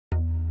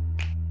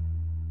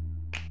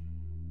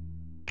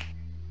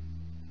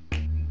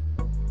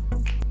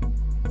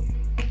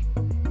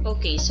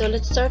Okay, so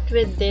let's start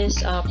with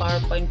this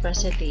PowerPoint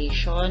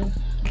presentation.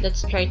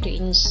 Let's try to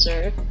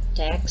insert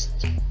text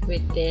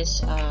with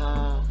this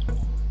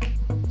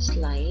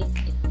slide.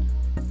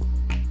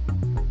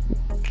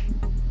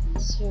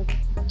 Insert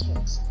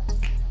text.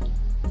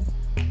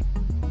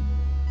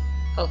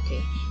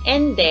 Okay,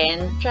 and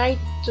then try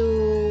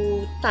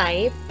to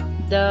type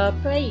the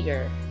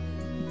prayer.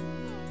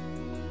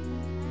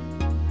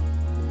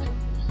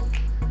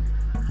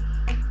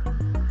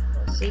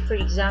 Say for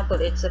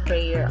example, it's a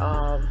prayer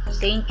of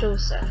St.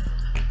 Joseph.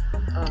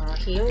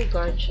 Hail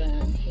guardian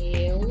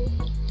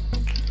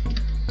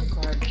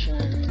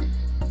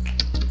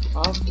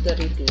of the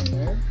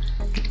Redeemer,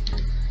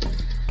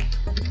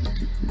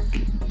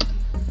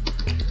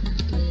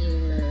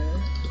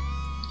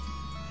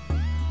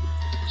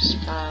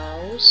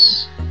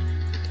 spouse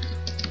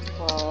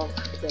of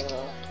the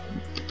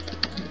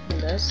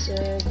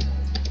Blessed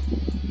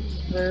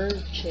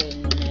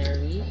Virgin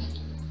Mary,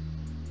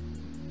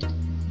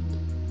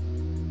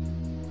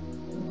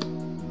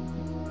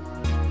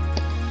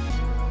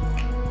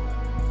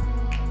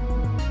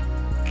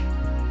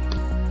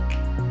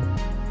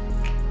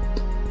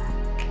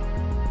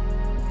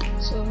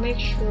 so make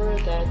sure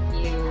that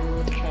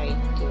you try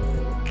to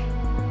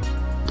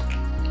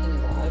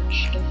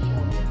enlarge the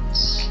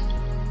fonts.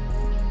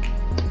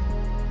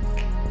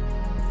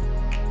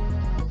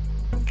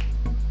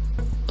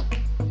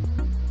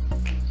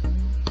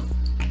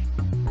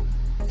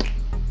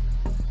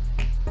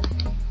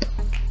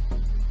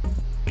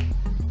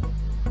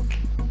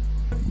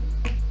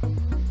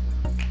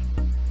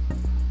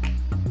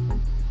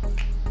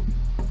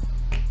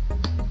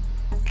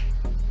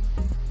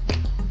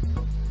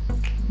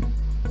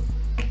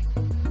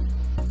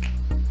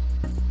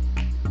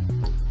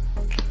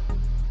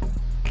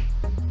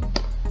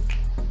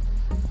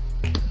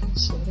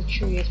 So make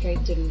sure you try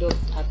to look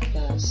at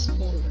the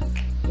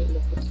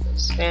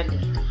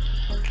spelling.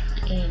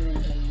 And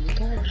then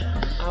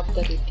guardian of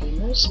the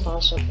Redeemer,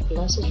 spouse of the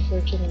Blessed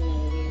Virgin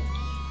Mary.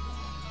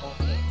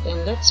 Okay,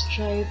 then let's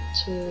try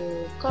to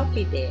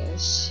copy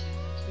this.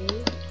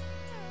 Okay,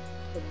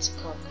 let's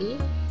copy.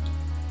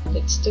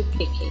 Let's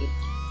duplicate.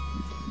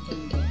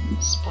 And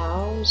then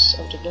spouse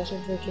of the Blessed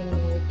Virgin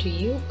Mary, to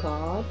you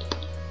God,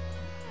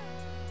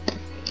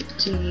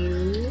 to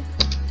you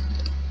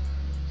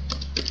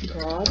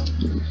God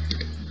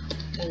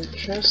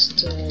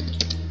entrusted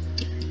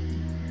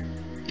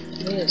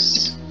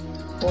His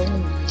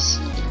only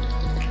Son.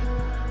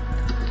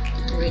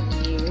 With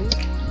you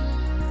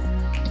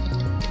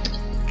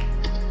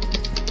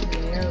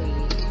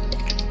Mary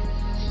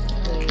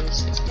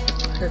placed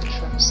her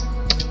trust.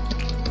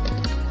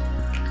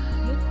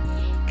 Okay.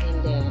 And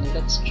then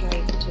let's try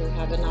to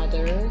have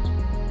another.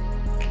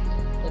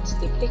 Let's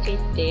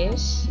duplicate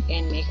this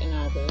and make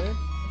another.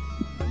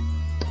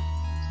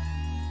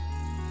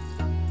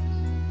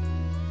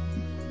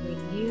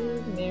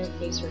 Mary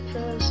place her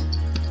trust.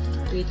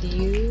 With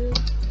you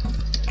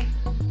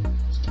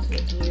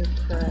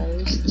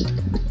Christ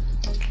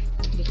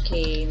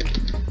became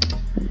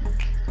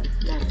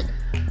man.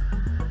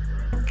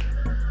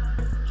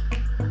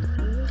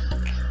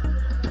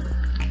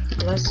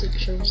 Blessed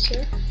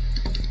Joseph,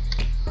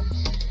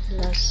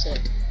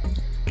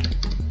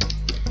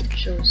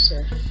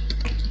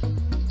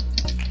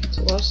 it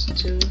was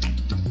to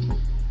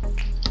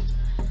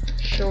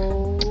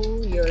show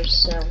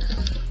yourself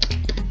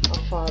a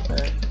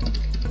father.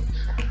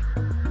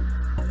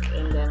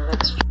 And then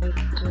let's try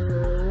to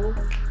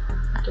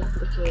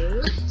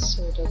duplicate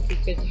so that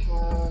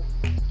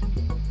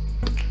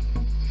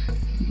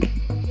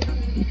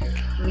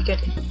we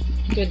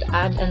could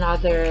add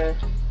another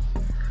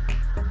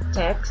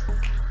text.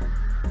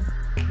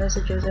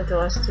 Blessed Joseph,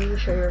 was to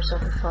show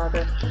yourself a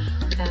father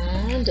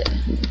and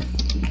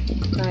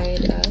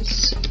guide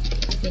us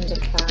in the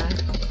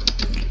path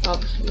of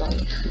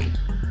life.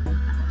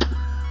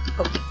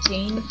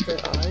 Obtain for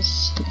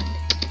us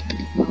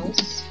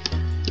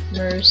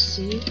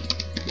mercy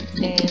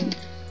and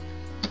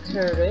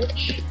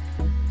courage.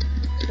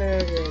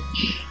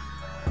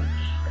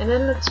 And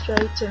then let's try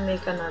to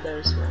make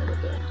another slide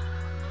again.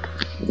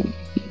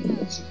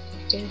 Let's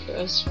obtain for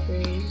us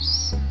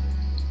grace,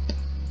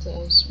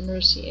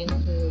 mercy and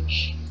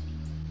courage,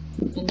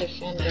 and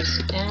defend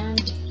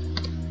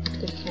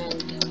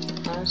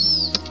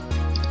us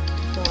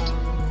from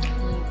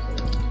evil.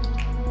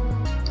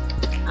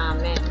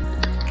 Amen.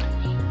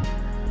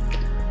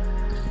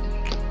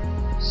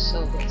 So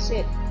that's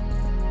it.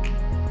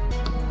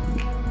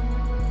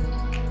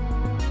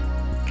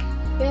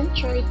 Then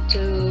try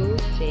to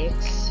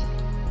fix.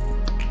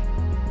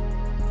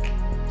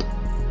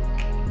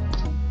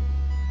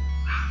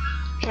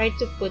 Try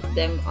to put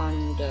them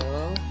on the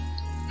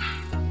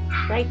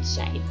right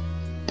side.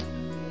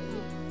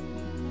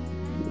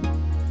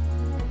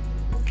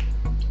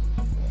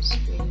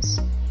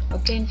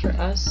 Obtain for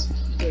us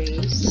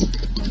grace,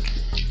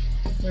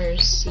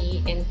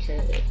 mercy, and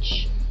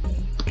courage.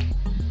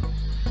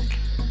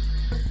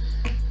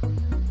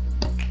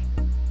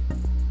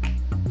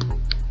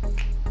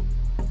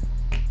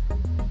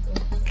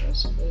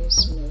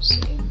 Grace,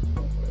 mercy, and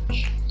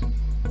courage.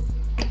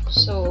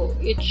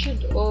 it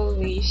should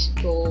always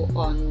go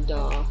on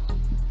the,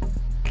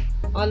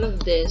 all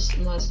of this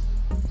must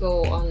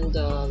go on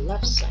the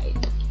left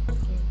side.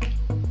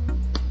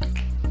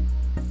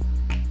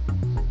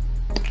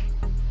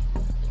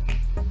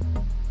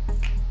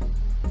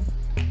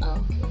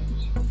 Okay.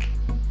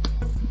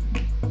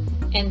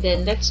 And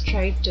then let's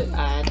try to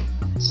add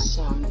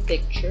some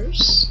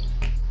pictures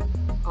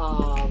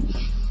of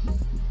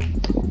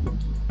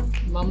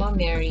Mama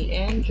Mary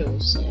and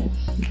Joseph,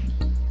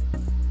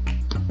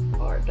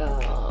 or the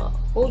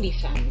Holy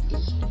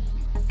Family,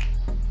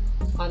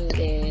 on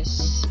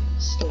this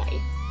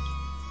slide.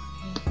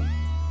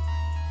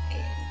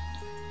 Okay.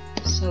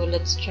 So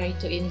let's try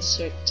to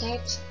insert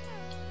text.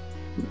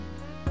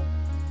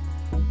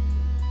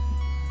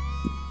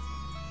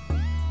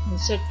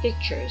 Insert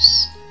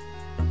pictures.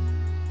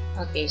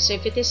 Okay, so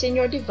if it is in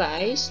your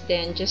device,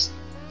 then just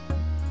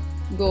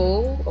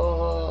go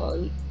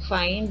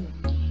find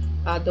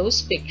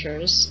those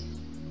pictures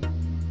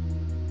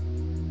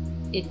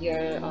in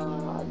your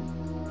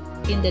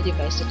in the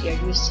device that you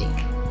are using.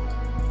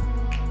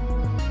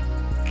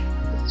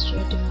 Let's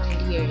try to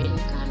find here in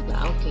Canva.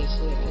 Okay,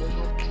 here I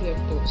have here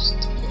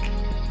post,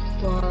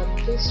 but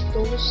this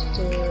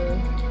poster.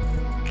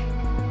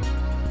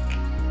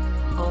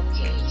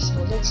 Okay, so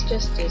let's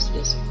just use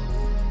this one.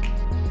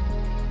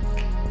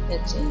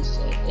 Let's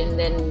insert and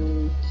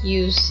then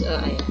use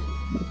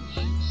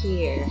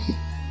here.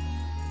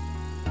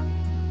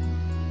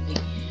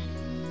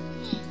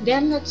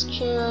 Then let's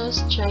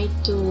just try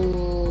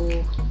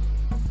to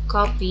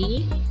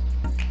copy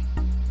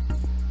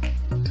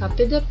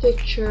the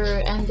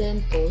picture and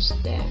then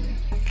post them.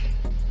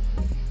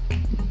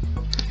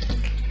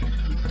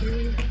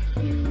 Okay.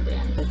 And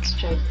then let's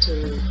try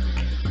to,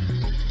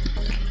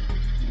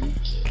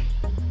 okay,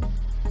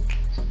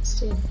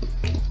 that's it.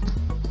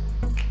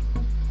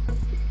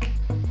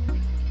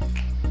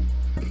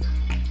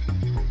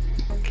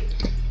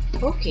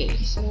 Okay,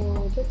 so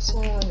that's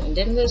and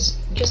then let's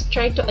just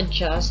try to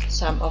adjust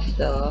some of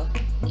the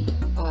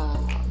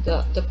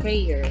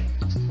prayer.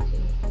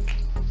 Okay.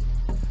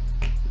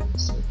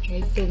 So try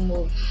to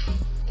move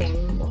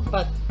them,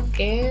 but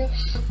if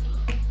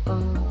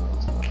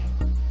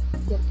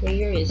the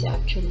prayer is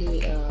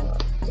actually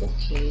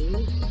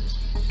okay,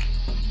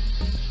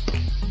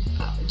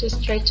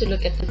 just try to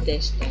look at the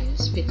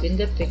distance between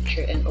the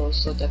picture and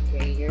also the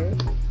prayer.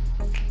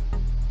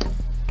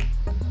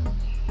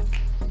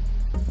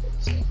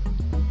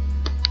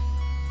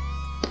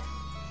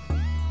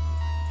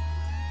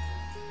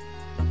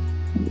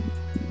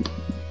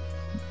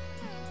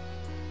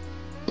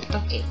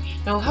 Okay,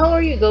 now how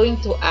are you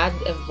going to add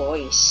a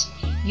voice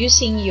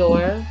using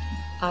your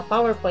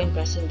PowerPoint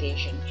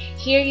presentation?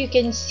 Here you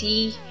can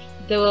see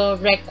the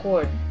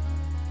record.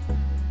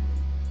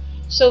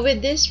 So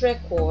with this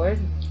record,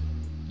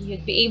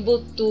 you'd be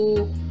able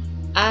to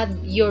add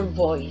your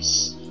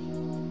voice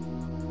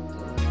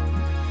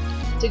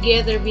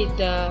together with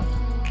the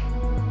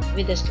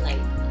slide.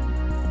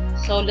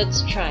 So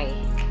let's try.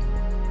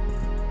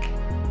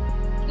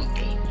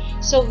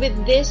 So with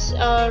this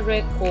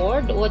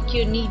record, what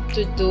you need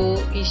to do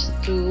is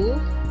to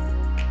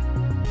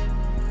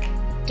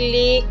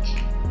click.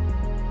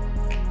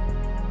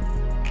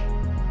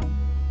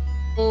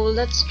 So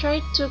let's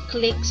try to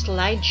click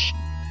slideshow.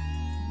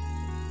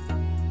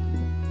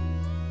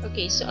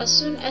 Okay, so as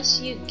soon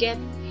as you get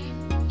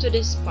to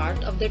this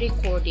part of the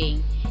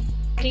recording,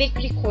 click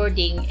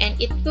recording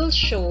and it will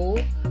show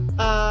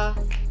a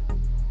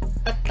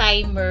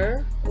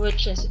timer,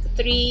 which is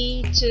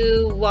 3,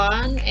 2,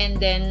 1, and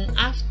then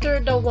after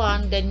the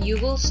 1, then you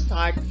will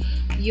start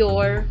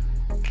your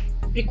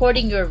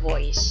recording your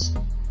voice.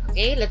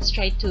 Okay, let's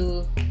try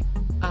to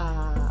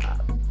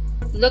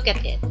look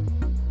at it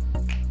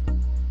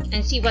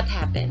and see what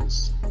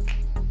happens.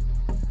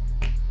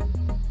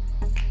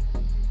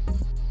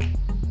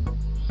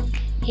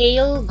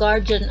 Hail,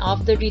 guardian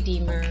of the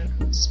Redeemer,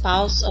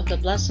 spouse of the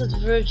Blessed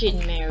Virgin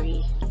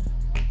Mary.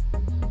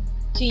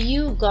 To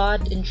you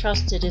God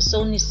entrusted His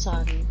only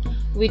Son.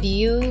 With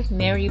you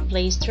Mary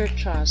placed her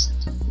trust.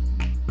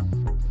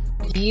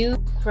 With you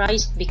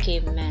Christ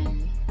became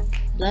man.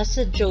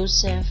 Blessed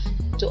Joseph,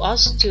 to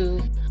us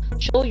too,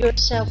 show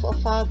yourself a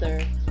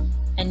father,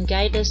 and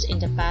guide us in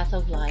the path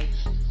of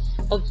life.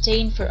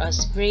 Obtain for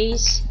us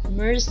grace,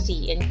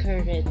 mercy, and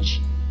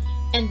courage,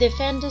 and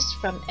defend us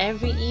from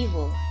every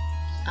evil.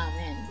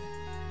 Amen.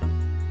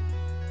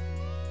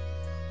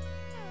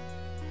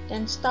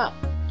 Then stop.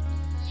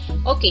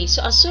 Okay,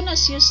 so as soon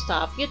as you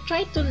stop, you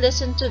try to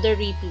listen to the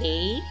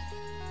replay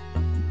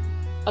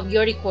of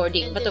your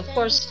recording, but of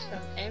course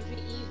from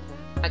every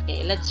evil.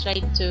 Okay, let's try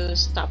to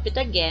stop it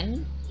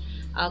again.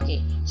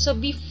 Okay, so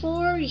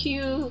before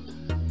you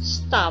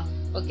stop,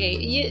 okay,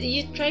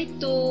 you try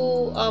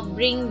to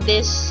bring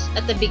this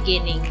at the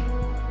beginning.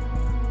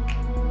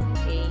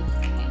 Okay,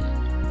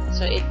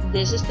 so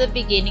this is the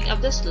beginning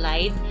of the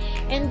slide,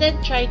 and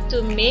then try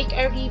to make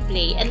a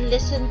replay and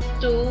listen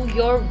to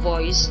your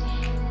voice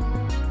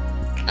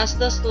as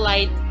the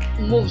slide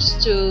moves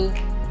to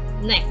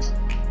next.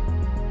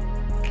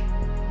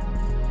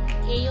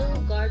 Hail,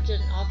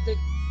 guardian of the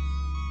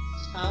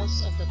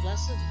spouse of the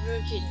Blessed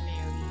Virgin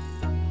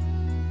Mary.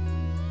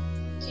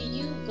 To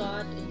you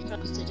God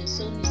entrusted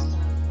His only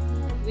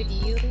Son. With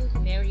you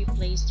Mary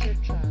placed her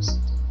trust.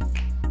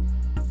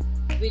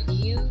 With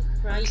you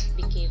Christ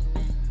became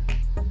man.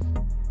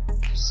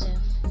 Joseph,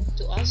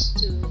 to us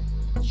too,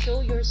 show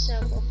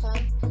yourself a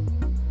father.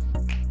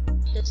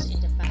 Lead us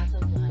in the path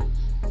of life.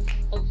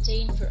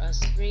 Obtain for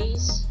us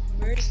grace,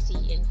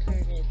 mercy, and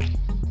courage,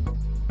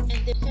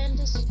 and defend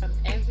us from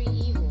every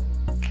evil.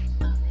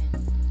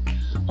 Amen.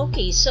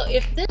 Okay, so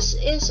if this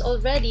is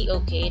already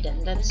okay,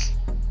 then let's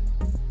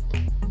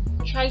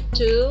try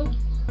to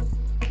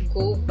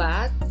go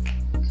back.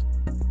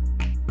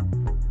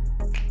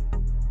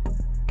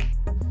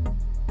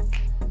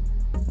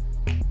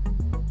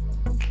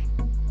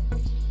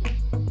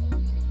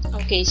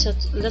 Okay, so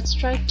let's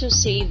try to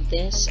save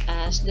this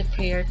as the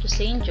prayer to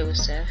St.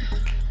 Joseph.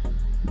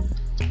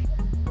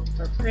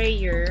 For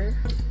prayer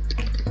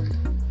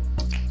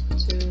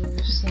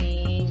to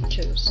St.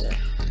 Joseph.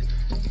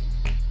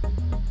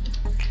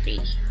 3.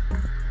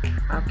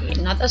 Okay,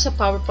 not as a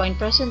PowerPoint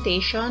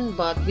presentation,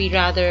 but we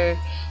rather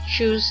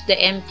choose the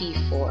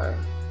MP4.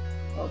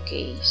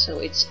 Okay, so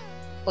it's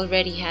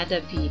already had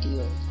a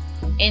video.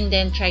 And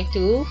then try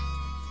to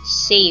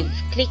save.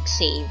 Click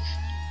save.